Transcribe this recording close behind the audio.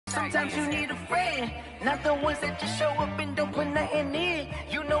Sometimes you need a friend, not the ones that just show up and don't put nothing in.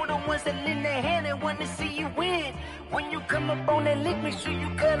 You know the ones that lend their hand and want to see you win. When you come up on that lick, make sure you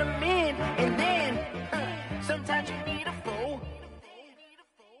cut them in. And then, sometimes you need a fool.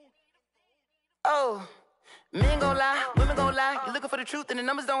 Oh, men gon' lie, women gon' lie. You're looking for the truth and the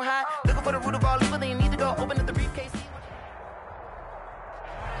numbers don't hide. Looking for the root of all evil, then you need to go open up the briefcase.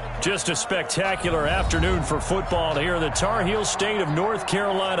 Just a spectacular afternoon for football here in the Tar Heel state of North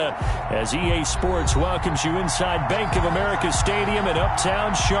Carolina as EA Sports welcomes you inside Bank of America Stadium in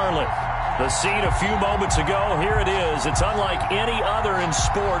Uptown Charlotte. The scene a few moments ago, here it is. It's unlike any other in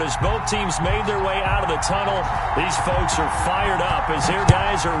sport as both teams made their way out of the tunnel. These folks are fired up as their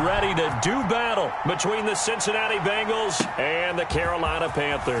guys are ready to do battle between the Cincinnati Bengals and the Carolina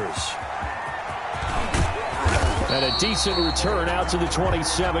Panthers. And a decent return out to the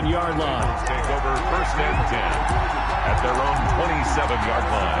 27-yard line. Take over 1st and 10 at their own 27-yard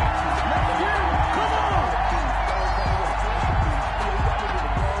line.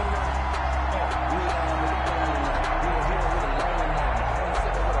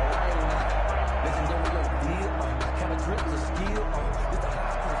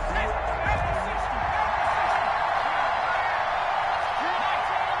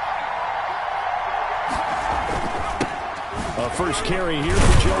 First carry here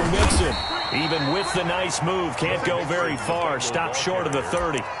for Joe Mixon. Even with the nice move, can't go very far. Stopped short of the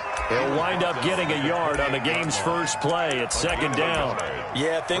 30. He'll wind up getting a yard on the game's first play. It's 2nd down.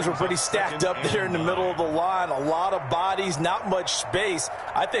 Yeah, things were pretty stacked up there in the middle of the line. A lot of bodies, not much space.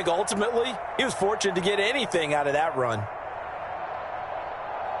 I think ultimately he was fortunate to get anything out of that run.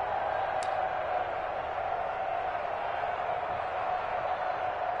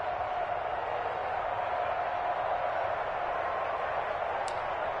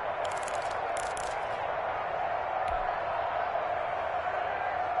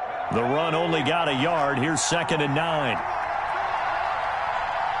 The run only got a yard. Here's 2nd and 9.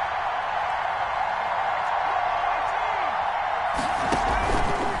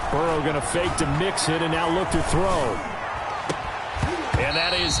 Burrow going to fake to mix it and now look to throw. And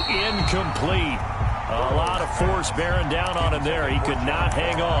that is incomplete. A lot of force bearing down on him there. He could not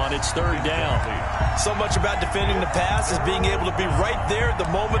hang on. It's 3rd down. So much about defending the pass is being able to be right there at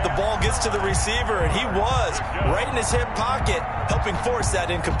the moment the ball gets to the receiver, and he was right in his hip pocket, helping force that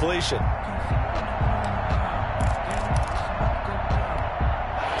incompletion.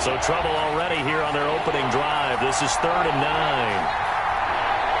 So trouble already here on their opening drive. This is 3rd and 9.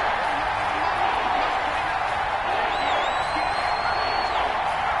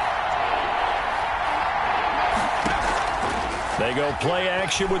 They go play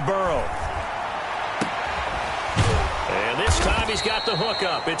action with Burrow. And this time he's got the hook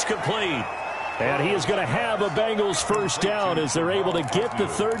up. It's complete. And he is going to have a Bengals first down as they're able to get the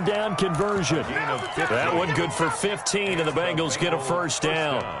 3rd down conversion. That one good for 15, and the Bengals get a first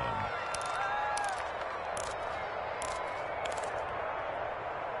down.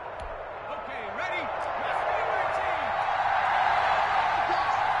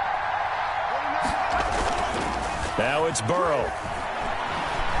 Now it's Burrow.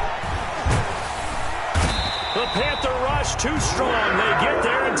 The Panther rush too strong. They get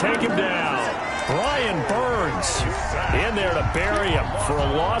there and take him down. Brian Burns in there to bury him for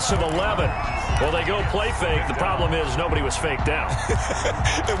a loss of 11. Well, they go play fake. The problem is nobody was faked out.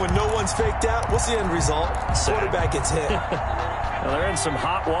 And when no one's faked out, what's the end result? Quarterback gets hit. Well, they're in some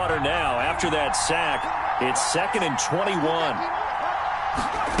hot water now. After that sack, it's 2nd and 21.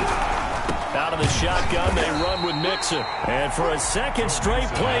 Out of the shotgun, they run with Mixon. And for a second straight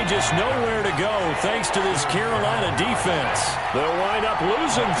play, just nowhere to go thanks to this Carolina defense. They'll wind up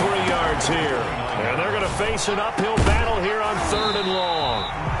losing 3 yards here. And they're going to face an uphill battle here on 3rd and long.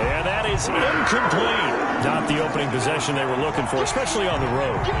 And that is incomplete. Not the opening possession they were looking for, especially on the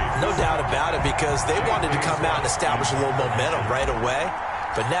road. No doubt about it, because they wanted to come out and establish a little momentum right away.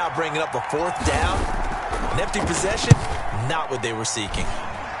 But now bringing up a 4th down, an empty possession, not what they were seeking.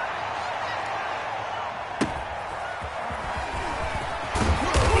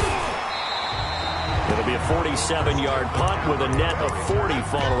 It'll be a 47-yard punt with a net of 40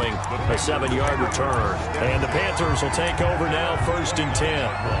 following a 7-yard return. And the Panthers will take over now, 1st and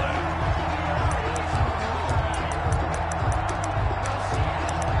 10.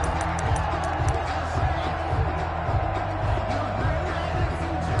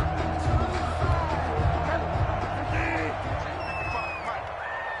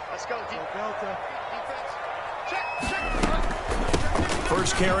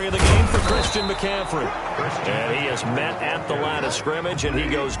 First carry of the game for Christian McCaffrey. And he is met at the line of scrimmage, and he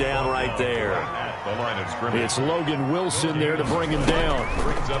goes down right there. the line of scrimmage. It's Logan Wilson there to bring him down.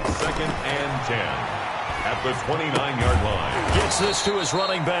 Brings up 2nd and 10 at the 29-yard line. Gets this to his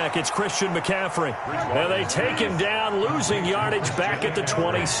running back. It's Christian McCaffrey. And they take him down, losing yardage back at the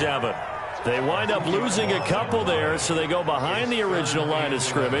 27. They wind up losing a couple there, so they go behind the original line of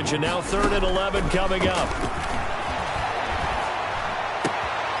scrimmage, and now 3rd and 11 coming up.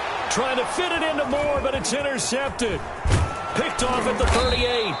 Trying to fit it into Moore, but it's intercepted. Picked off at the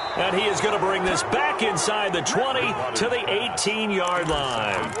 38, and he is going to bring this back inside the 20 to the 18-yard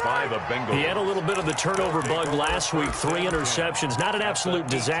line. He had a little bit of the turnover bug last week, 3 interceptions. Not an absolute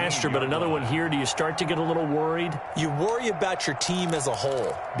disaster, but another one here. Do you start to get a little worried? You worry about your team as a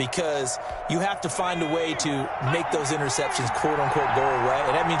whole because you have to find a way to make those interceptions, quote-unquote, go away,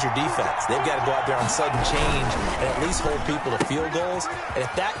 and that means your defense. They've got to go out there on sudden change and at least hold people to field goals, and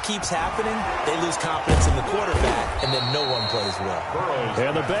if that keeps happening, they lose confidence in the quarterback, and then no one plays well.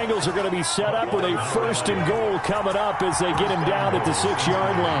 And the Bengals are going to be set up with a 1st and goal coming up as they get him down at the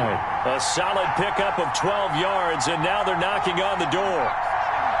 6-yard line. A solid pickup of 12 yards, and now they're knocking on the door.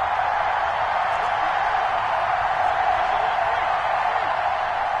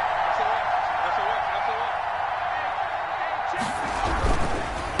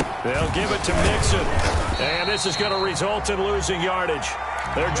 They'll give it to Mixon, and this is going to result in losing yardage.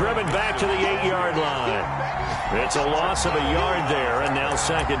 They're driven back to the 8-yard line. It's a loss of a yard there, and now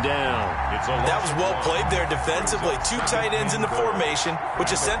 2nd down. That was well played there defensively. 2 tight ends in the formation,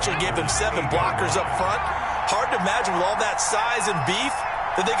 which essentially gave them 7 blockers up front. Hard to imagine with all that size and beef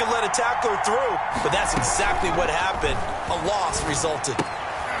that they could let a tackler through, but that's exactly what happened. A loss resulted.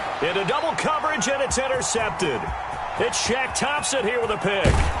 Into double coverage, and it's intercepted. It's Shaq Thompson here with a pick.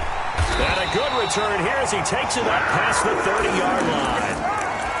 And a good return here as he takes it up past the 30-yard line.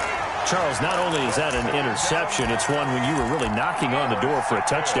 Charles, not only is that an interception, it's one when you were really knocking on the door for a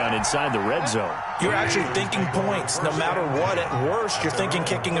touchdown inside the red zone. You're actually thinking points. No matter what, at worst, you're thinking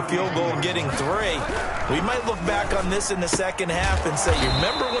kicking a field goal and getting 3. We might look back on this in the second half and say, you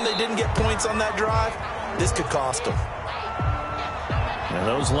remember when they didn't get points on that drive? This could cost them. And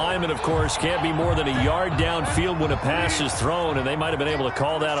those linemen, of course, can't be more than a yard downfield when a pass is thrown, and they might have been able to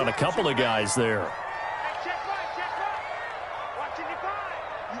call that on a couple of guys there.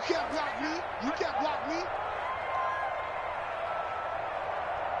 You can't block me. You can't block me.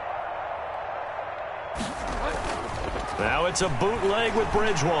 Now it's a bootleg with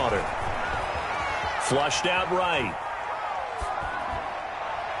Bridgewater. Flushed out right.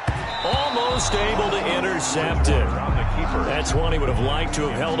 Almost able to intercept it. That's one he would have liked to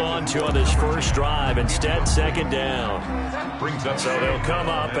have held on to on his first drive. Instead, 2nd down. So they'll come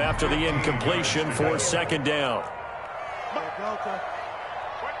up after the incompletion for 2nd down.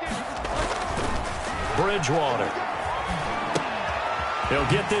 Bridgewater. He'll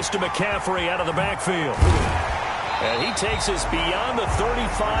get this to McCaffrey out of the backfield. And he takes us beyond the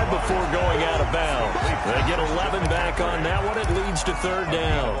 35 before going out of bounds. They get 11 back on that one. It leads to 3rd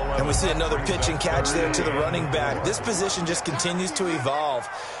down. And we see another pitch and catch there to the running back. This position just continues to evolve.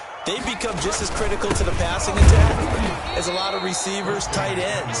 They become just as critical to the passing attack as a lot of receivers, tight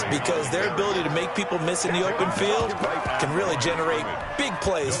ends, because their ability to make people miss in the open field can really generate big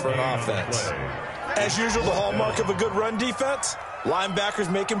plays for an offense. As usual, the hallmark of a good run defense,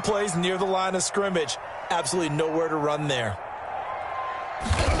 linebackers making plays near the line of scrimmage. Absolutely nowhere to run there.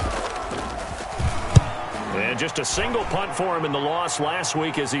 And just a single punt for him in the loss last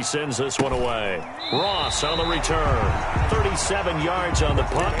week as he sends this one away. Ross on the return. 37 yards on the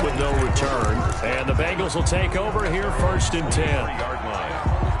punt with no return. And the Bengals will take over here 1st and 10.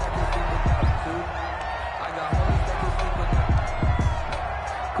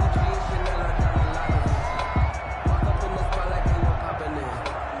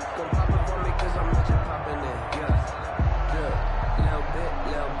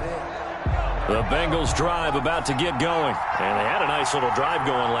 The Bengals drive about to get going. And they had a nice little drive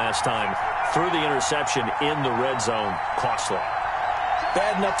going last time. Threw the interception in the red zone. Costly.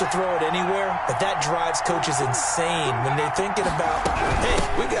 Bad enough to throw it anywhere, but that drives coaches insane when they're thinking about, hey,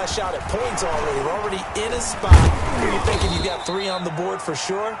 we got a shot at points already. We're already in a spot where you're thinking you got 3 on the board for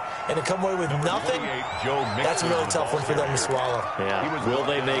sure, and to come away with nothing, that's a really tough one for them to swallow. Yeah, will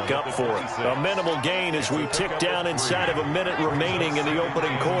they make up for it? A minimal gain as we tick down inside of a minute remaining in the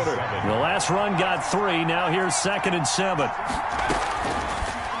opening quarter. The last run got 3. Now here's 2nd and 7.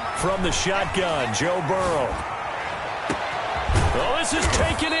 From the shotgun, Joe Burrow. Oh, this is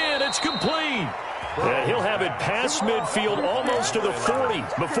taken in. It's complete. And he'll have it past midfield almost to the 40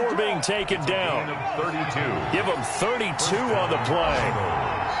 before being taken down. Give him 32 on the play.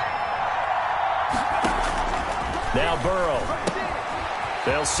 Now Burrow.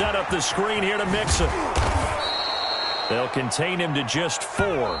 They'll set up the screen here to Mixon. They'll contain him to just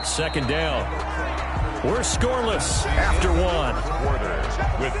 4. Second down. We're scoreless after 1. Quarters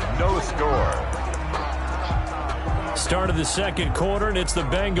with no score. Start of the second quarter, and it's the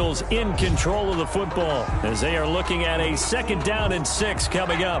Bengals in control of the football as they are looking at a 2nd down and 6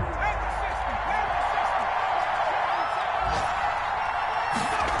 coming up.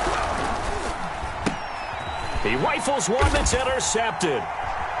 He rifles one that's intercepted.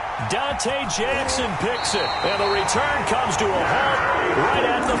 Dante Jackson picks it, and the return comes to a halt right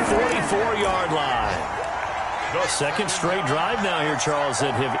at the 44-yard line. The second straight drive now here, Charles,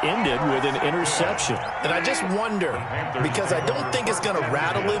 that have ended with an interception. And I just wonder, because I don't think it's going to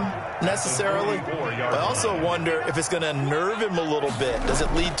rattle him necessarily, but I also wonder if it's going to unnerve him a little bit. Does it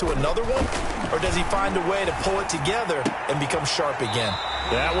lead to another one, or does he find a way to pull it together and become sharp again?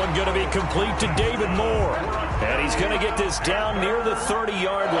 That one going to be complete to David Moore, and he's going to get this down near the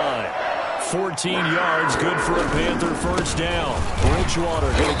 30-yard line. 14 yards, good for a Panther first down. Bridgewater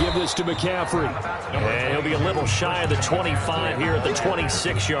going to give this to McCaffrey. And he'll be a little shy of the 25 here at the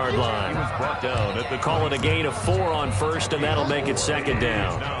 26-yard line. Brought down at the Call it a gain of 4 on first, and that'll make it 2nd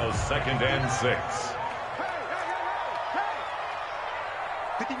down. Now 2nd and 6.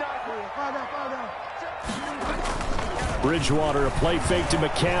 Bridgewater, a play fake to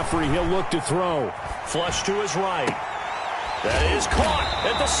McCaffrey. He'll look to throw. Flush to his right. That is caught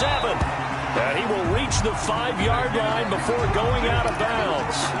at the 7. And he will reach the 5-yard line before going out of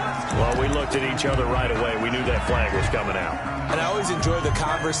bounds. Well, we looked at each other right away. We knew that flag was coming out. And I always enjoy the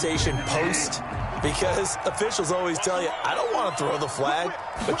conversation post, because officials always tell you, I don't want to throw the flag,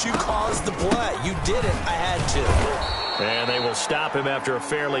 but you caused the play. You did it. I had to. And they will stop him after a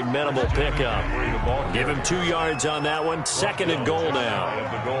fairly minimal pickup. Give him 2 yards on that one. 2nd and goal now.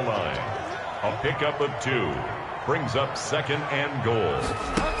 At the goal line. A pickup of 2. Brings up 2nd and goal.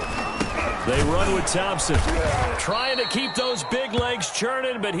 They run with Thompson. Trying to keep those big legs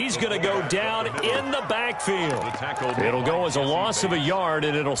churning, but he's going to go down in the backfield. It'll go as a loss of a yard,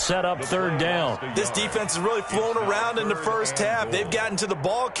 and it'll set up 3rd down. This defense has really flown around in the first half. They've gotten to the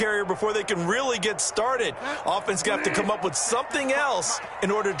ball carrier before they can really get started. Offense got to come up with something else in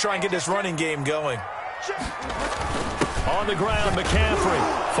order to try and get this running game going. On the ground,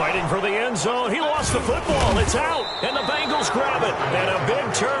 McCaffrey fighting for the end zone. He lost the football. It's out, and the Bengals grab it. And a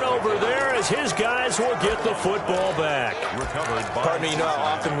big turnover there as his guys will get the football back. Pardon me, you know how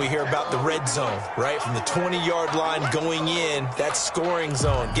often we hear about the red zone, right? From the 20-yard line going in, that's scoring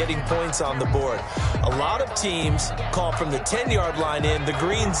zone, getting points on the board. A lot of teams call from the 10-yard line in the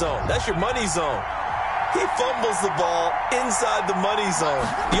green zone. That's your money zone. He fumbles the ball inside the money zone.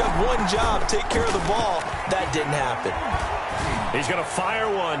 You have one job, take care of the ball. That didn't happen. He's going to fire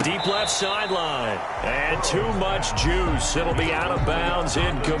one deep left sideline. And too much juice. It'll be out of bounds,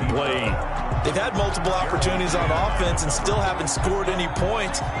 incomplete. They've had multiple opportunities on offense and still haven't scored any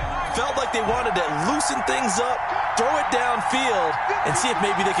points. Felt like they wanted to loosen things up, throw it downfield, and see if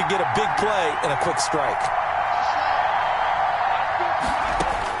maybe they could get a big play and a quick strike.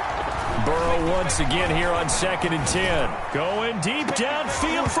 Burrow once again here on 2nd and 10. Going deep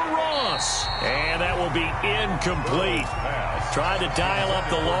downfield for Ross. And that will be incomplete. Tried to dial up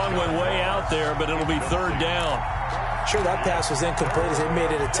the long one way out there, but it'll be 3rd down. Sure, that pass was incomplete as they made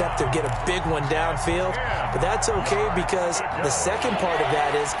an attempt to get a big one downfield. But that's okay, because the second part of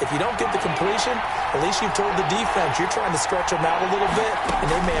that is if you don't get the completion, at least you've told the defense you're trying to stretch them out a little bit, and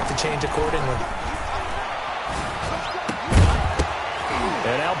they may have to change accordingly.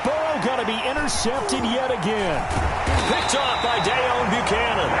 And now Burrow going to be intercepted yet again. Picked off by Deone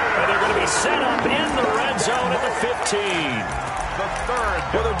Bucannon. And they're going to be set up in the red zone at the 15.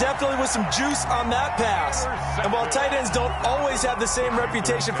 Well, there definitely was some juice on that pass. And while tight ends don't always have the same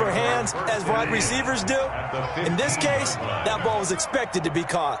reputation for hands as wide receivers do, in this case, that ball was expected to be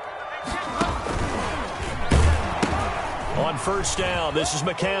caught. On 1st down, this is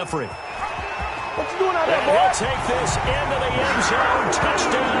McCaffrey. What you doing out there, boy? He'll take this into the end zone.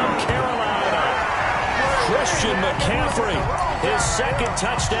 Touchdown, Carolina. Christian McCaffrey, his 2nd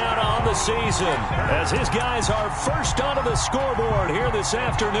touchdown on the season, as his guys are first onto the scoreboard here this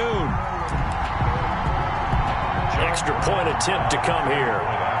afternoon. Extra point attempt to come here.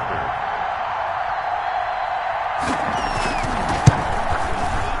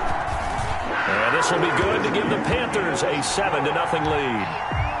 And this will be good to give the Panthers a 7-0 lead.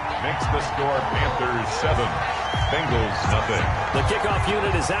 Makes the score Panthers 7, Bengals nothing. The kickoff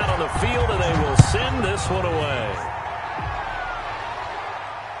unit is out on the field, and they will send this one away.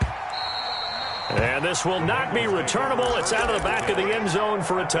 And this will not be returnable. It's out of the back of the end zone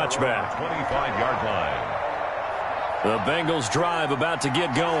for a touchback. 25-yard line. The Bengals drive about to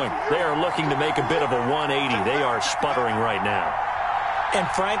get going. They are looking to make a bit of a 180. They are sputtering right now. And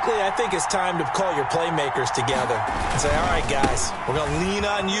frankly, I think it's time to call your playmakers together and say, all right, guys, we're going to lean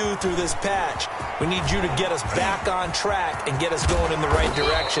on you through this patch. We need you to get us back on track and get us going in the right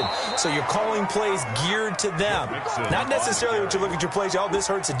direction. So you're calling plays geared to them. Not necessarily what you look at your plays, oh, this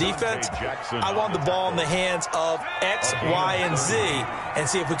hurts the defense. I want the ball in the hands of X, Y, and Z and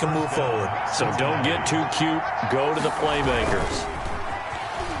see if we can move forward. So don't get too cute. Go to the playmakers.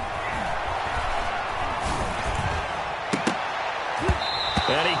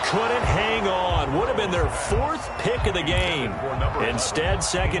 And he couldn't hang on. Would have been their 4th pick of the game. Instead,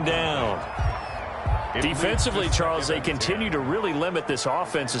 second down. Defensively, Charles, they continue to really limit this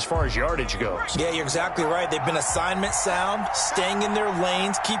offense as far as yardage goes. Yeah, you're exactly right. They've been assignment sound, staying in their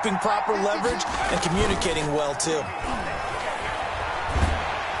lanes, keeping proper leverage, and communicating well, too.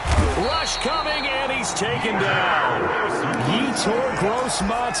 Rush coming, and he's taken down. Yetur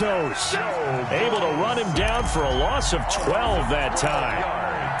Gross-Matos able to run him down for a loss of 12 that time.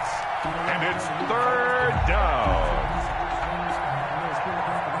 And it's 3rd down.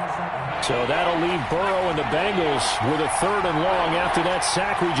 So that'll leave Burrow and the Bengals with a 3rd and long after that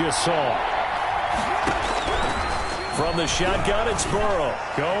sack we just saw. From the shotgun, it's Burrow.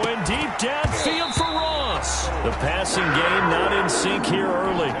 Going deep downfield for Ross. The passing game not in sync here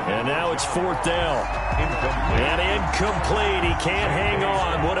early. And now it's 4th down. And incomplete. He can't hang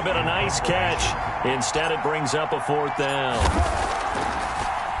on. Would have been a nice catch. Instead, it brings up a 4th down.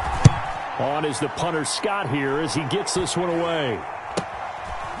 On is the punter Scott here as he gets this one away.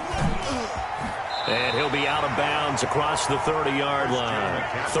 And he'll be out of bounds across the 30-yard line.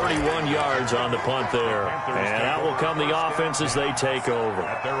 31 yards on the punt there. And out will come the offense as they take over.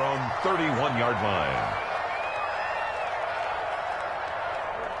 At their own 31-yard line.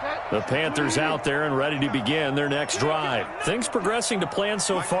 The Panthers out there and ready to begin their next drive. Things progressing to plan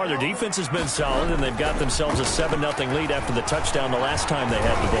so far. Their defense has been solid, and they've got themselves a 7-0 lead after the touchdown the last time they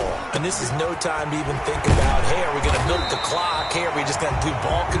had the ball. And this is no time to even think about, hey, are we going to milk the clock? Hey, are we just going to do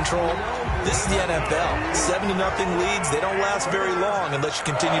ball control? This is the NFL. 7-0 leads, they don't last very long unless you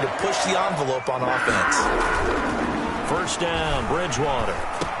continue to push the envelope on offense. First down, Bridgewater.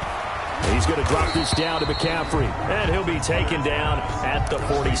 He's going to drop this down to McCaffrey, and he'll be taken down at the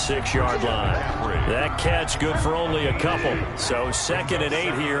 46-yard line. That catch good for only a couple. So 2nd and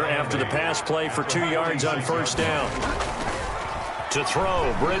 8 here after the pass play for 2 yards on first down. To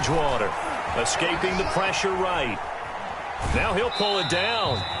throw, Bridgewater, escaping the pressure right. Now he'll pull it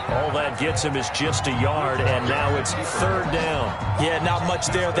down. All that gets him is just a yard, and now it's 3rd down. Yeah, not much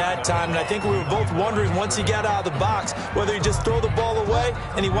there that time, and I think we were both wondering once he got out of the box whether he just throw the ball away,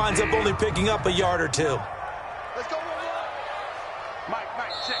 and he winds up only picking up a yard or 2.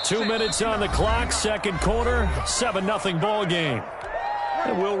 2 minutes on the clock, 2nd quarter, 7-0 ball game.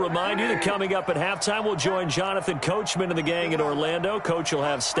 And we'll remind you that coming up at halftime, we'll join Jonathan Coachman and the gang in Orlando. Coach will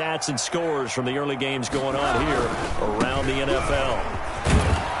have stats and scores from the early games going on here around the NFL.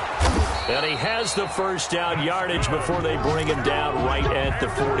 And he has the first down yardage before they bring him down right at the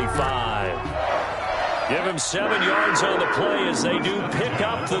 45. Give him 7 yards on the play as they do pick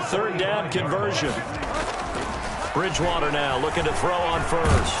up the 3rd down conversion. Bridgewater now looking to throw on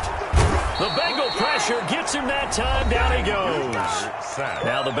first. The Bengal pressure gets him that time. Down he goes.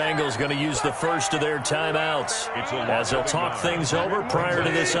 Now the Bengals going to use the first of their timeouts as they'll talk things over prior to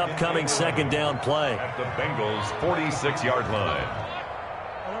this upcoming 2nd down play. At the Bengals' 46-yard line.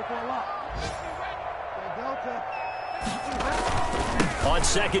 On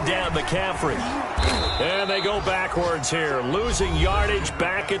 2nd down, McCaffrey. And they go backwards here, losing yardage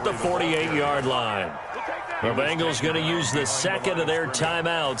back at the 48-yard line. The Bengals going to use the 2nd of their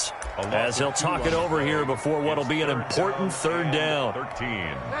timeouts as they'll talk it over here before what will be an important 3rd down. 13.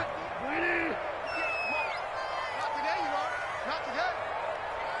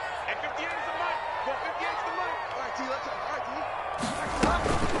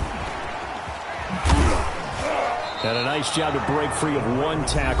 And a nice job to break free of one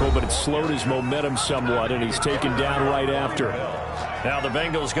tackle, but it slowed his momentum somewhat, and he's taken down right after. Now the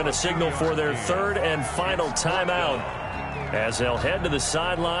Bengals going to signal for their 3rd and final timeout as they'll head to the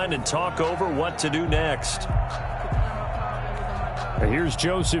sideline and talk over what to do next. Here's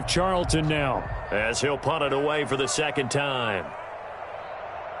Joseph Charlton now as he'll punt it away for the 2nd time.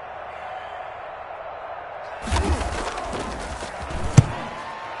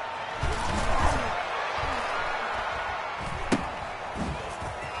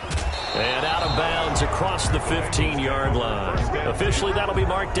 And out of bounds across the 15-yard line. Officially, that'll be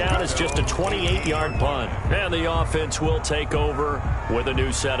marked down as just a 28-yard punt. And the offense will take over with a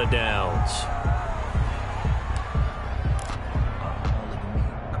new set of downs.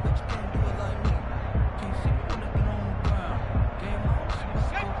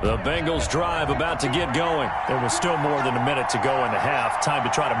 The Bengals drive about to get going. There was still more than a minute to go in the half. Time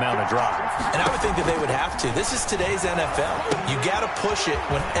to try to mount a drive. And I would think that they would have to. This is today's NFL. You got to push it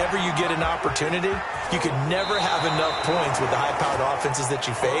whenever you get an opportunity. You can never have enough points with the high-powered offenses that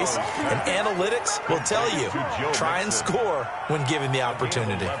you face. And analytics will tell you, try and score when given the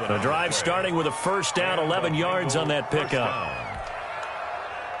opportunity. The drive starting with a first down, 11 yards on that pickup.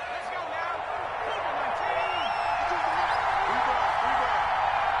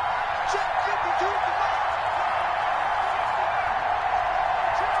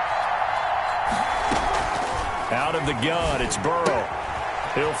 Out of the gun, it's Burrow.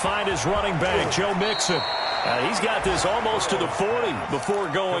 He'll find his running back, Joe Mixon. He's got this almost to the 40 before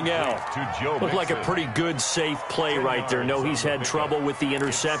going out. Looked like a pretty good, safe play right there. No, he's had trouble with the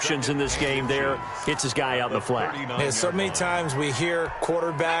interceptions in this game there. Hits his guy out in the flat. Yeah, so many times we hear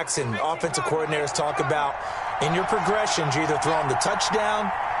quarterbacks and offensive coordinators talk about in your progressions, you're either throwing the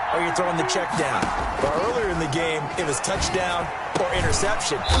touchdown or you're throwing the check down. But earlier in the game, it was touchdown or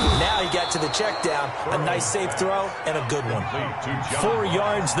interception. Now he got to the check down, a nice safe throw, and a good one. 4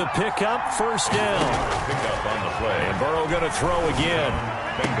 yards the pickup, first down. Pickup on the play. And Burrow going to throw again.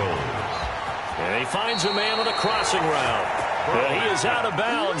 Bengals. And he finds a man on a crossing route. And he is out of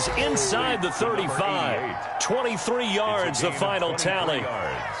bounds inside the 35. 23 yards, the final tally.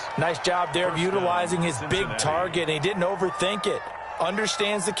 Nice job there of utilizing his big target, and he didn't overthink it.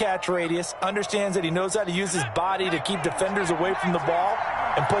 Understands the catch radius, understands that he knows how to use his body to keep defenders away from the ball,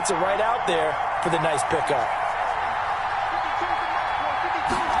 and puts it right out there for the nice pickup.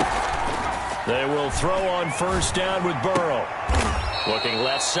 They will throw on first down with Burrow. Looking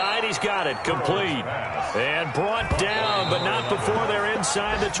left side, he's got it, complete. And brought down, but not before they're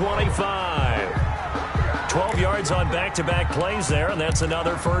inside the 25. 12 yards on back-to-back plays there, and that's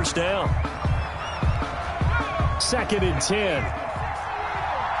another first down. 2nd and 10.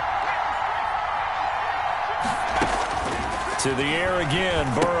 To the air again,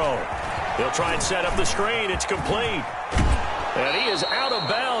 Burrow. He'll try and set up the screen. It's complete. And he is out of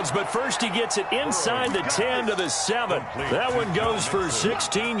bounds, but first he gets it inside the 10 to the 7. That one goes for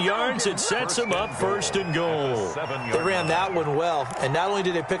 16 yards. It sets him up first and goal. They ran that one well, and not only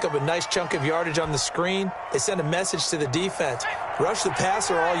did they pick up a nice chunk of yardage on the screen, they sent a message to the defense. Rush the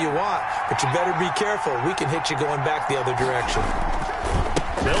passer all you want, but you better be careful. We can hit you going back the other direction.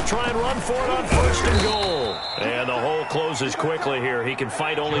 They'll try and run for it on first and goal. And the hole closes quickly here. He can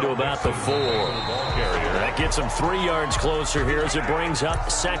fight only to about the 4. That gets him 3 yards closer here as it brings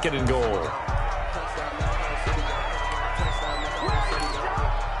up 2nd and goal.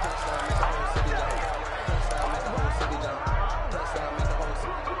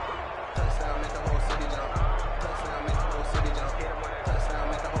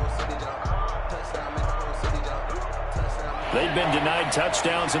 They've been denied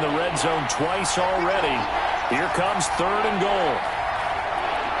touchdowns in the red zone twice already. Here comes 3rd and goal.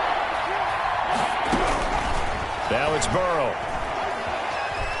 Now it's Burrow.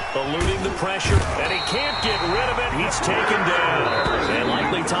 Eluding the pressure, and he can't get rid of it. He's taken down. And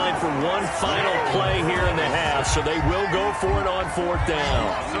likely time for one final play here in the half, so they will go for it on 4th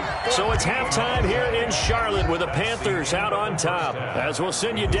down. So it's halftime here in Charlotte with the Panthers out on top. As we'll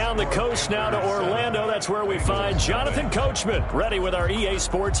send you down the coast now to Orlando, that's where we find Jonathan Coachman, ready with our EA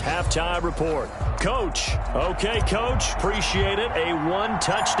Sports halftime report. Coach. Okay, Coach. Appreciate it. A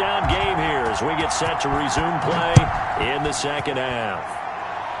one-touchdown game here as we get set to resume play in the second half.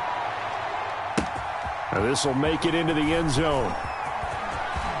 This will make it into the end zone.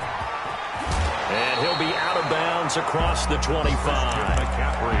 And he'll be out of bounds across the 25.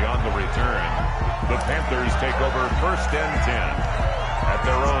 McCaffrey on the return. The Panthers take over 1st and 10 at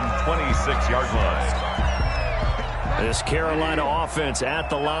their own 26-yard line. This Carolina offense at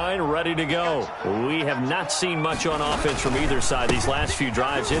the line, ready to go. We have not seen much on offense from either side these last few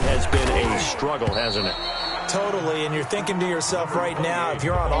drives. It has been a struggle, hasn't it? Totally, and you're thinking to yourself right now, if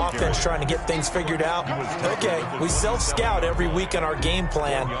you're on offense trying to get things figured out, okay, we self-scout every week on our game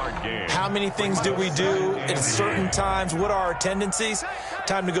plan. How many things do we do at certain times? What are our tendencies?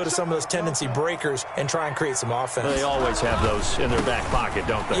 Time to go to some of those tendency breakers and try and create some offense. They always have those in their back pocket,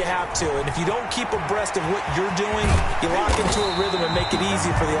 don't they? You have to, and if you don't keep abreast of what you're doing, you lock into a rhythm and make it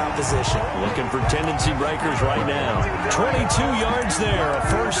easy for the opposition. Looking for tendency breakers right now. 22 yards there, a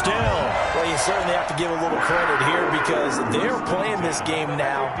first down. Well, you certainly have to give a little credit here because they're playing this game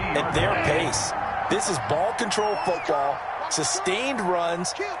now at their pace. This is ball control football, sustained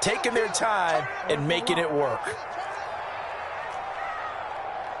runs, taking their time and making it work.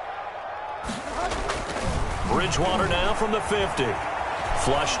 Bridgewater now from the 50.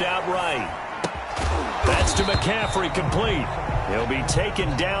 Flushed out right. That's to McCaffrey, complete. He'll be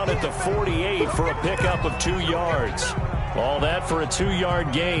taken down at the 48 for a pickup of 2 yards. All that for a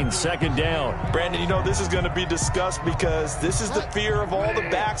 2-yard gain, second down. Brandon, you know this is going to be discussed because this is the fear of all the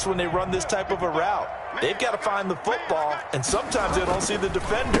backs when they run this type of a route. They've got to find the football, and sometimes they don't see the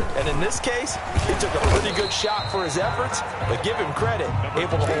defender. And in this case, he took a pretty good shot for his efforts, but give him credit,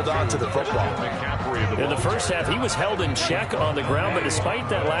 able to hold on to the football. In the first half, he was held in check on the ground, but despite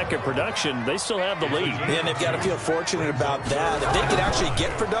that lack of production, they still have the lead. And they've got to feel fortunate about that. If they could actually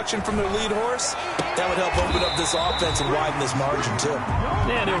get production from their lead horse, that would help open up this offense and widen this margin, too.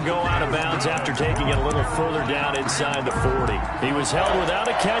 And he'll go out of bounds after taking it a little further down inside the 40. He was held without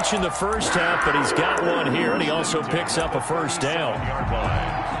a catch in the first half, but he's got one here, and he also picks up a first down.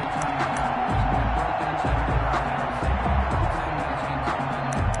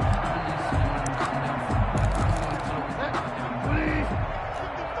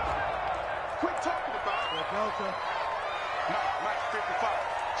 Quit talking about it. Mike 55.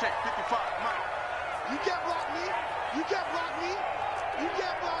 Check 55, Mike. You can't block me. You can't block me. You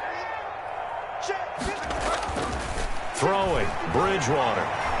can't block me. Check 55. Throwing, Bridgewater.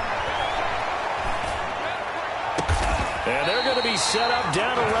 And they're going to be set up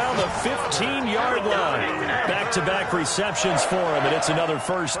down around the 15-yard line. Back-to-back receptions for him, and it's another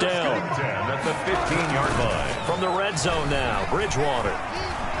first down. At the 15-yard line. From the red zone now, Bridgewater.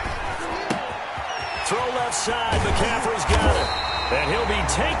 Throw left side, McCaffrey's got it. And he'll be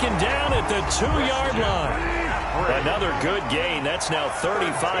taken down at the 2-yard line. Another good gain. That's now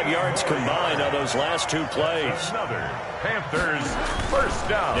 35 yards combined on those last 2 plays. Another Panthers first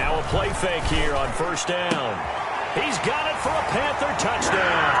down. Now a play fake here on first down. He's got it for a Panther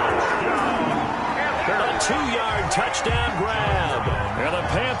touchdown. A 2-yard touchdown grab. And the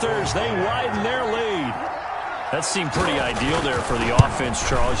Panthers, they widen their lead. That seemed pretty ideal there for the offense,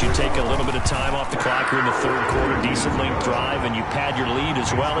 Charles. You take a little bit of time off the clock here in the third quarter, decent length drive, and you pad your lead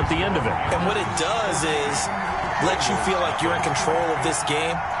as well at the end of it. And what it does is let you feel like you're in control of this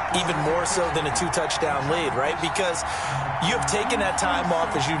game, even more so than a 2-touchdown lead, right? Because you have taken that time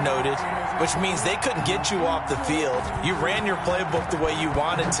off, as you noted, which means they couldn't get you off the field. You ran your playbook the way you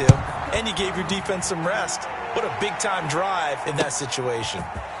wanted to, and you gave your defense some rest. What a big-time drive in that situation.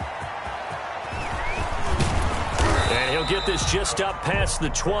 And he'll get this just up past the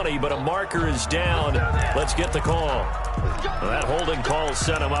 20, but a marker is down. Let's get the call. Well, that holding call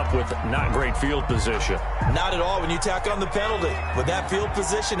set him up with not great field position. Not at all when you tack on the penalty. With that field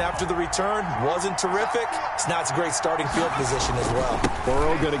position after the return wasn't terrific, it's not a great starting field position as well.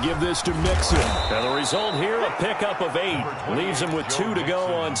 Burrow going to give this to Mixon. And the result here, a pickup of 8. Leaves him with 2 to go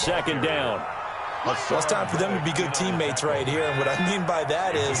on second down. Well, it's time for them to be good teammates right here. And what I mean by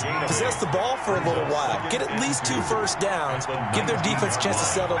that is possess the ball for a little while. Get at least 2 first downs. Give their defense a chance to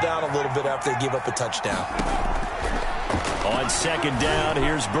settle down a little bit after they give up a touchdown. On second down,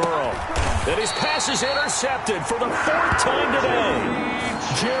 here's Burrow. And his pass is intercepted for the 4th time today.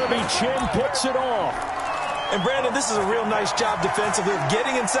 Jeremy Chinn picks it off. And, Brandon, this is a real nice job defensively of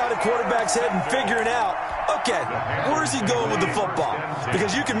getting inside a quarterback's head and figuring out, okay, where's he going with the football?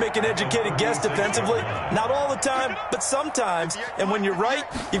 Because you can make an educated guess defensively. Not all the time, but sometimes. And when you're right,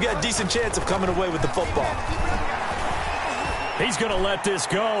 you've got a decent chance of coming away with the football. He's going to let this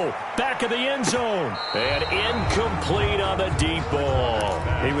go. Back of the end zone. And incomplete on the deep ball.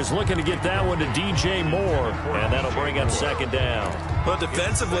 He was looking to get that one to DJ Moore. And that'll bring up second down. Well,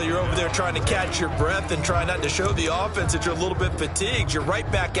 defensively, you're over there trying to catch your breath and try not to show the offense that you're a little bit fatigued. You're right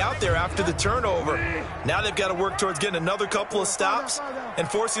back out there after the turnover. Now they've got to work towards getting another couple of stops and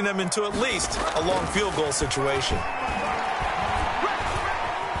forcing them into at least a long field goal situation.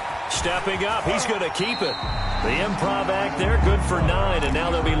 Stepping up, he's going to keep it. The improv act there, good for 9, and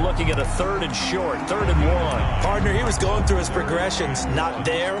now they'll be looking at a 3rd and short, 3rd and 1. Partner, he was going through his progressions. Not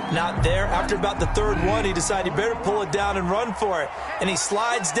there, not there. After about the 3rd one, he decided he better pull it down and run for it. And he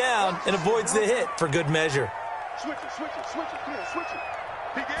slides down and avoids the hit for good measure. Switch it.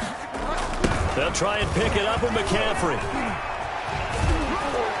 They'll try and pick it up with McCaffrey.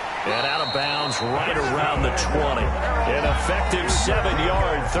 And out of bounds right around the 20. An effective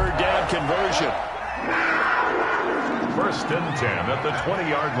 7-yard 3rd down conversion. First and 10 at the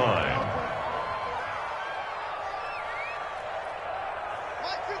 20-yard line.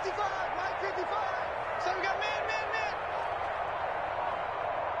 Mike 55. So we got man.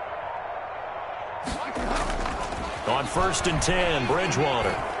 On first and 10,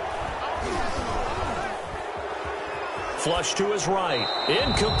 Bridgewater. Flush to his right.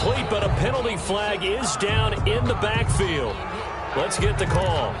 Incomplete, but a penalty flag is down in the backfield. Let's get the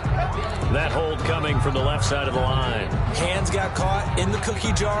call. That hold coming from the left side of the line. Hands got caught in the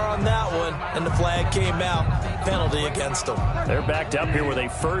cookie jar on that one, and the flag came out. Penalty against them. They're backed up here with a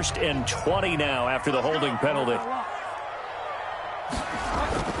 1st and 20 now after the holding penalty.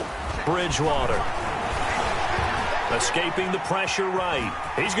 Bridgewater. Escaping the pressure right.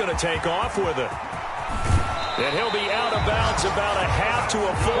 He's going to take off with it. And he'll be out of bounds about a half to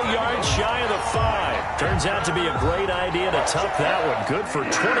a full yard shy of the 5. Turns out to be a great idea to tuck that one. Good for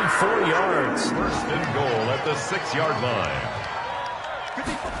 24 yards. 1st and goal at the 6-yard line.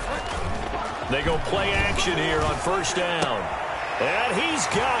 They go play action here on 1st down. And he's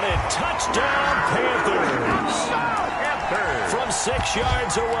got it. Touchdown, Panthers. From 6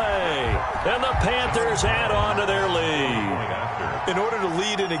 yards away. And the Panthers add on to their lead. In order to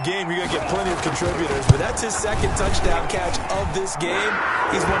lead in a game, you're going to get plenty of contributors, but that's his 2nd touchdown catch of this game.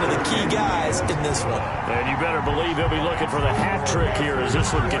 He's one of the key guys in this one. And you better believe he'll be looking for the hat trick here as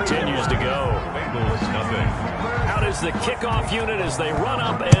this one continues to go. Bengals nothing. Out is the kickoff unit as they run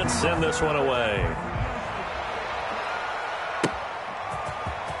up and send this one away.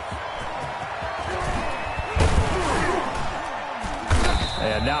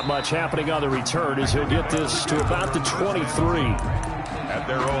 And not much happening on the return as he'll get this to about the 23. At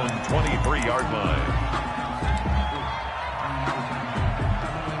their own 23-yard line.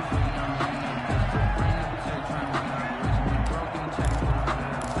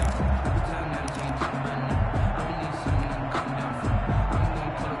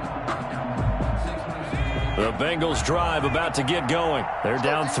 The Bengals drive about to get going. They're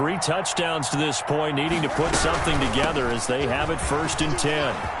down 3 touchdowns to this point, needing to put something together as they have it 1st and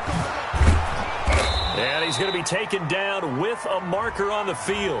 10. And he's going to be taken down with a marker on the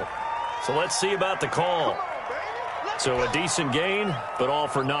field. So let's see about the call. So a decent gain, but all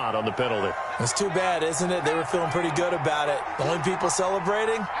for naught on the penalty. It's too bad, isn't it? They were feeling pretty good about it. The only people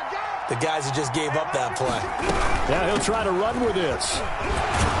celebrating, the guys who just gave up that play. Now he'll try to run with this.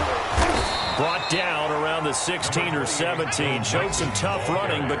 Brought down around the 16 or 17. Showed some tough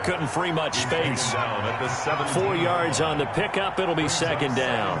running, but couldn't free much space. 4 yards on the pickup. It'll be 2nd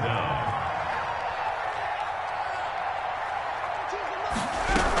down.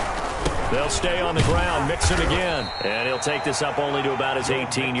 They'll stay on the ground, mix him again. And he'll take this up only to about his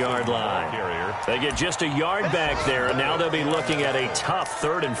 18-yard line. They get just a yard back there, and now they'll be looking at a tough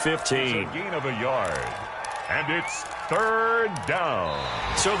 3rd and 15. Gain of a yard. And it's 3rd down.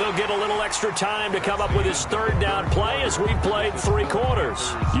 So they'll get a little extra time to come up with his 3rd down play as we've played 3 quarters.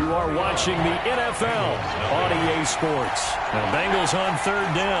 You are watching the NFL on EA Sports. Now Bengals on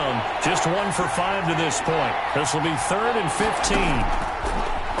 3rd down. Just 1 for 5 to this point. This will be 3rd and 15.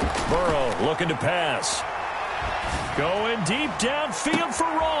 Burrow looking to pass. Going deep downfield for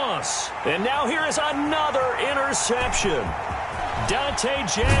Ross. And now here is another interception. Dante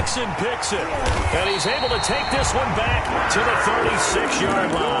Jackson picks it. And he's able to take this one back to the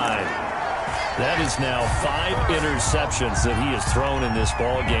 36-yard line. That is now 5 interceptions that he has thrown in this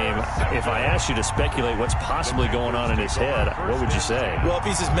ball game. If I asked you to speculate what's possibly going on in his head, what would you say? Well, if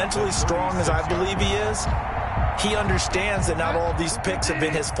he's as mentally strong as I believe he is, he understands that not all of these picks have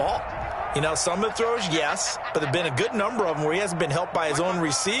been his fault. You know, some of the throws, yes, but there have been a good number of them where he hasn't been helped by his own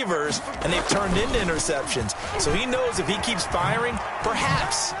receivers, and they've turned into interceptions. So he knows if he keeps firing,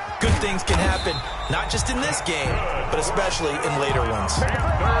 perhaps good things can happen, not just in this game, but especially in later ones.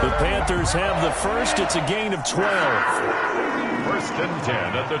 The Panthers have the first. It's a gain of 12. 1st and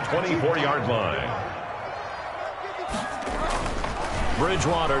 10 at the 24-yard line.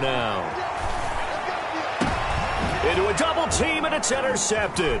 Bridgewater now. Into a double team, and it's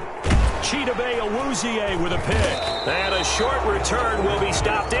intercepted. Chidobe Awuzie with a pick. And a short return will be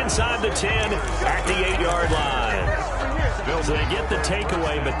stopped inside the 10 at the 8-yard line. So they get the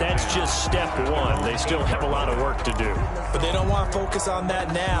takeaway, but that's just step 1. They still have a lot of work to do. But they don't want to focus on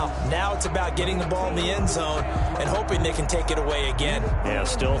that now. Now it's about getting the ball in the end zone and hoping they can take it away again. Yeah,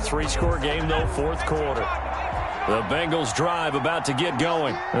 still 3-score game, though, 4th quarter. The Bengals drive about to get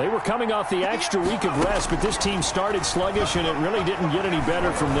going. They were coming off the extra week of rest, but this team started sluggish, and it really didn't get any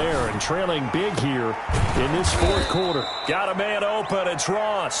better from there. And trailing big here in this 4th quarter. Got a man open. It's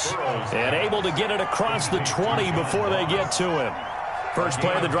Ross. And able to get it across the 20 before they get to him. First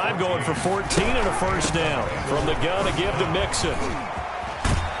play of the drive going for 14 and a 1st down. From the gun to give to Mixon.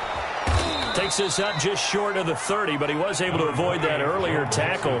 Takes this up just short of the 30, but he was able to avoid that earlier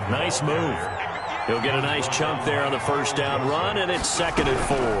tackle. Nice move. He'll get a nice chunk there on the 1st down run, and it's 2nd and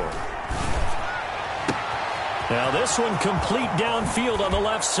 4. Now this one complete downfield on the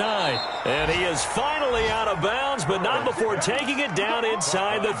left side. And he is finally out of bounds, but not before taking it down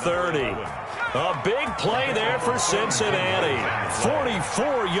inside the 30. A big play there for Cincinnati.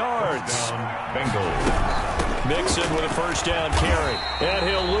 44 yards. Bengals. Mixon with a first down carry. And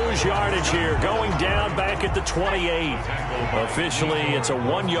he'll lose yardage here. Going down back at the 28. Officially, it's a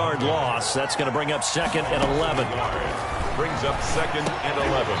 1-yard loss. That's going to bring up 2nd and 11. Brings up 2nd and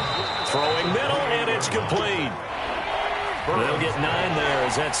 11. Throwing middle, and it's complete. They'll get 9 there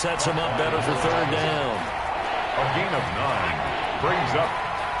as that sets them up better for 3rd down. A gain of 9 brings up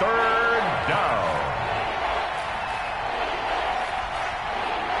 3rd down.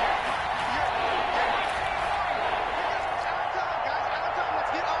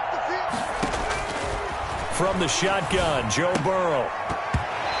 From the shotgun, Joe Burrow.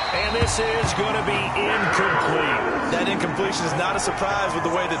 And this is going to be incomplete. That incompletion is not a surprise with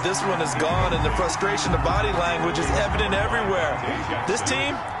the way that this one has gone, and the frustration, the body language is evident everywhere. This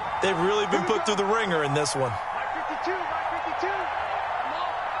team, they've really been put through the ringer in this one.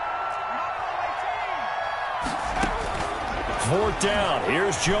 4th down.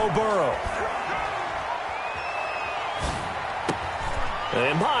 Here's Joe Burrow.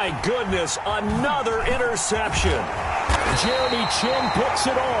 And my goodness, another interception. Jeremy Chinn picks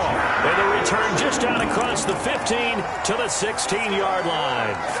it off. And the return just out across the 15 to the 16-yard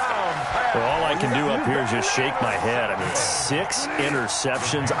line. Well, all I can do up here is just shake my head. I mean, 6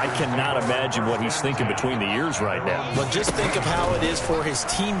 interceptions. I cannot imagine what he's thinking between the ears right now. But just think of how it is for his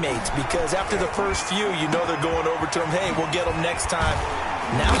teammates, because after the first few, you know they're going over to him, hey, we'll get them next time.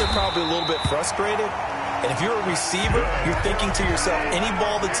 Now they're probably a little bit frustrated. And if you're a receiver, you're thinking to yourself, any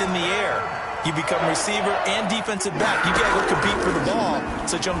ball that's in the air, you become receiver and defensive back. You got to go compete for the ball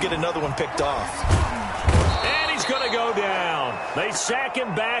so that you don't get another one picked off. And he's going to go down. They sack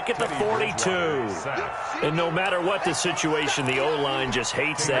him back at the 42. And no matter what the situation, the O-line just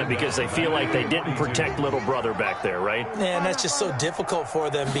hates that because they feel like they didn't protect little brother back there, right? Man, that's just so difficult for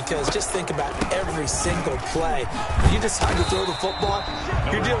them because just think about every single play. When you decide to throw the football,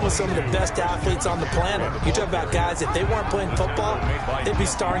 you're dealing with some of the best athletes on the planet. You talk about guys, if they weren't playing football, they'd be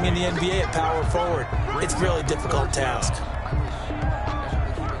starring in the NBA at power forward. It's a really difficult task.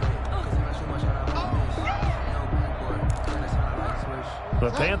 The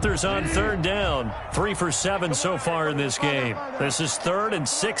Panthers on 3rd down. 3 for 7 so far in this game. This is 3rd and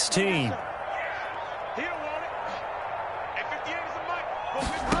 16.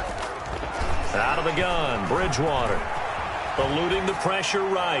 Out of the gun, Bridgewater. Eluding the pressure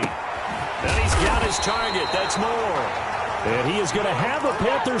right. And he's got his target. That's Moore. And he is going to have a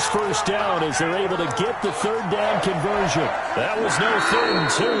Panthers first down as they're able to get the 3rd down conversion. That was no 3rd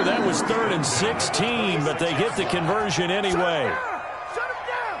and 2. That was 3rd and 16, but they get the conversion anyway.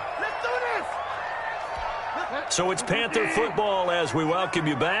 So it's Panther football as we welcome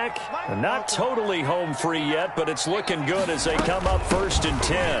you back. Not totally home free yet, but it's looking good as they come up 1st and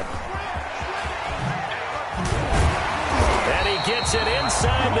 10. And he gets it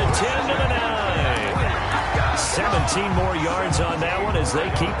inside the 10 to the 9. 17 more yards on that one as they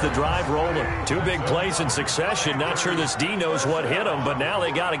keep the drive rolling. 2 big plays in succession. Not sure this D knows what hit them, but now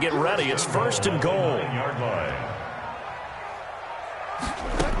they got to get ready. It's 1st and goal.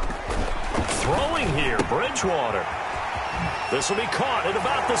 Throwing here, Bridgewater. This will be caught at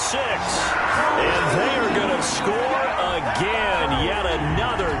about the 6. And they are going to score again. Yet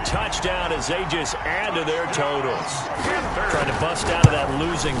another touchdown as they just add to their totals. Trying to bust out of that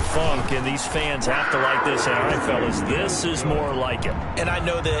losing funk, and these fans have to like this. And all right, fellas, this is more like it. And I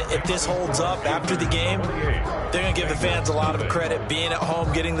know that if this holds up after the game, they're going to give the fans a lot of credit being at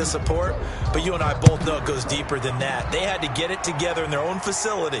home, getting the support. But you and I both know it goes deeper than that. They had to get it together in their own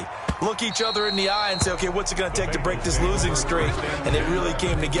facility, look each other in the eye and say, okay, what's it going to take to break this losing streak? And it really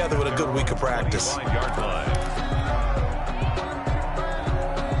came together with a good week of practice.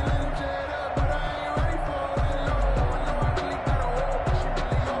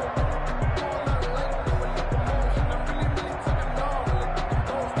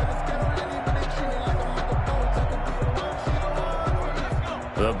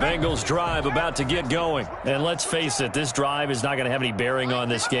 The Bengals drive about to get going. And let's face it, this drive is not going to have any bearing on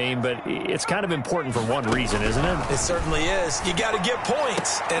this game, but it's kind of important for one reason, isn't it? It certainly is. You got to get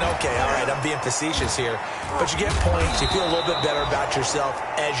points. And okay, all right, I'm being facetious here, but you get points, you feel a little bit better about yourself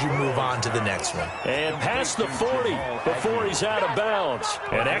as you move on to the next one. And past the 40 before he's out of bounds.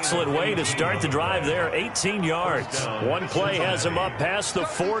 An excellent way to start the drive there, 18 yards. One play has him up past the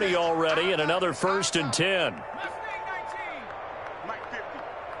 40 already, and another 1st and 10.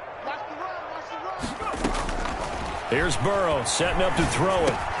 Here's Burrow setting up to throw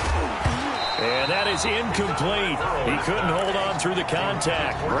it. And that is incomplete. He couldn't hold on through the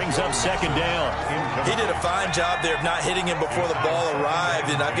contact. Brings up 2nd down. He did a fine job there of not hitting him before the ball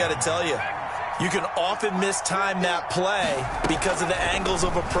arrived. And I've got to tell you, You can often mistime that play because of the angles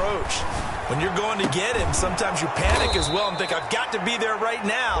of approach. When you're going to get him, sometimes you panic as well and think, I've got to be there right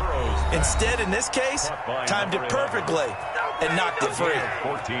now. Instead, in this case, timed it perfectly and knocked it free.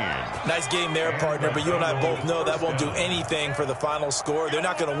 14. Nice game there, partner, but you and I both know that won't do anything for the final score. They're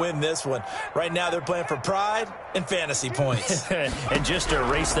not going to win this one. Right now, they're playing for pride and fantasy points. And just to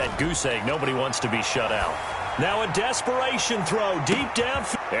erase that goose egg, nobody wants to be shut out. Now a desperation throw deep down.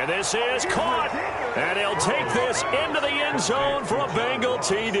 And this is caught. And he'll take this into the end zone for a Bengal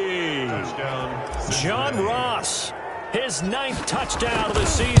TD. John Ross, his 9th touchdown of the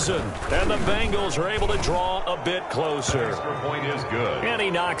season. And the Bengals are able to draw a bit closer. Extra point is good. And he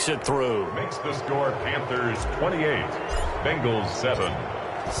knocks it through. Makes the score Panthers 28, Bengals 7.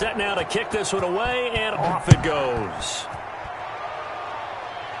 Set now to kick this one away, and off it goes.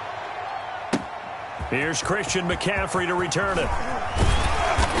 Here's Christian McCaffrey to return it.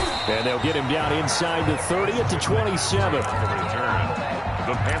 And they'll get him down inside the 30 at the 27.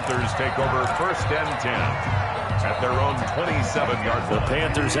 The Panthers take over 1st and 10 at their own 27-yard line. The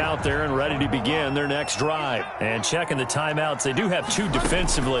Panthers out there and ready to begin their next drive. And checking the timeouts, they do have 2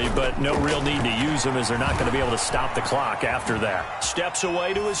 defensively, but no real need to use them as they're not going to be able to stop the clock after that. Steps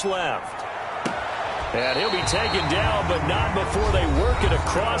away to his left. And he'll be taken down, but not before they work it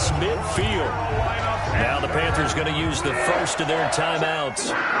across midfield. Now the Panthers going to use the first of their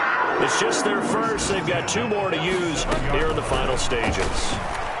timeouts. It's just their first. They've got 2 more to use here in the final stages.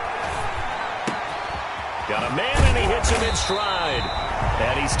 Got a man, and he hits him in stride.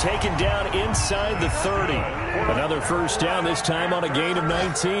 And he's taken down inside the 30. Another first down, this time on a gain of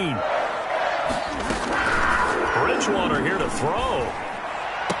 19. Bridgewater here to throw.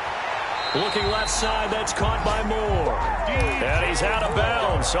 Looking left side, that's caught by Moore. And he's out of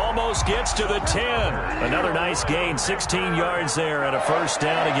bounds, almost gets to the 10. Another nice gain, 16 yards there, and a first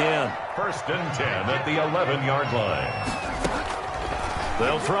down again. 1st and 10 at the 11-yard line.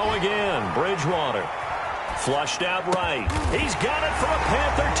 They'll throw again, Bridgewater. Flushed out right. He's got it for a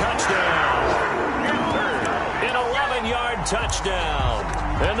Panther touchdown. An 11-yard touchdown.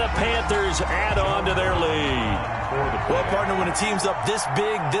 And the Panthers add on to their lead. Well, partner, when a team's up this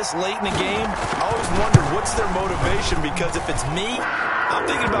big, this late in the game, I always wonder what's their motivation, because if it's me, I'm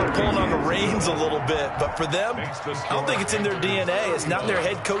thinking about pulling on the reins a little bit. But for them, I don't think it's in their DNA. It's not in their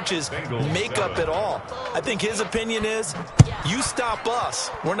head coach's makeup at all. I think his opinion is, you stop us,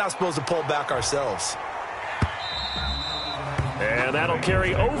 we're not supposed to pull back ourselves. And that'll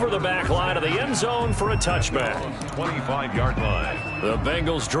carry over the back line of the end zone for a touchback. 25-yard line. The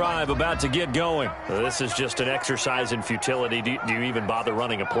Bengals drive about to get going. This is just an exercise in futility. Do you even bother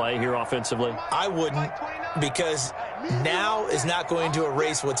running a play here offensively? I wouldn't, because now is not going to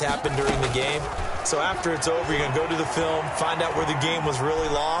erase what's happened during the game. So after it's over, you're going to go to the film, find out where the game was really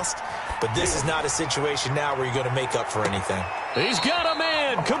lost. But this is not a situation now where you're going to make up for anything. He's got a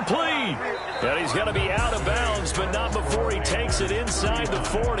man, complete. And he's going to be out of bounds, but not before he takes it inside the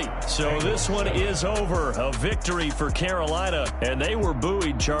 40. So this one is over. A victory for Carolina. And they were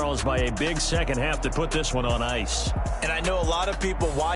buoyed, Charles, by a big second half to put this one on ice. And I know a lot of people watch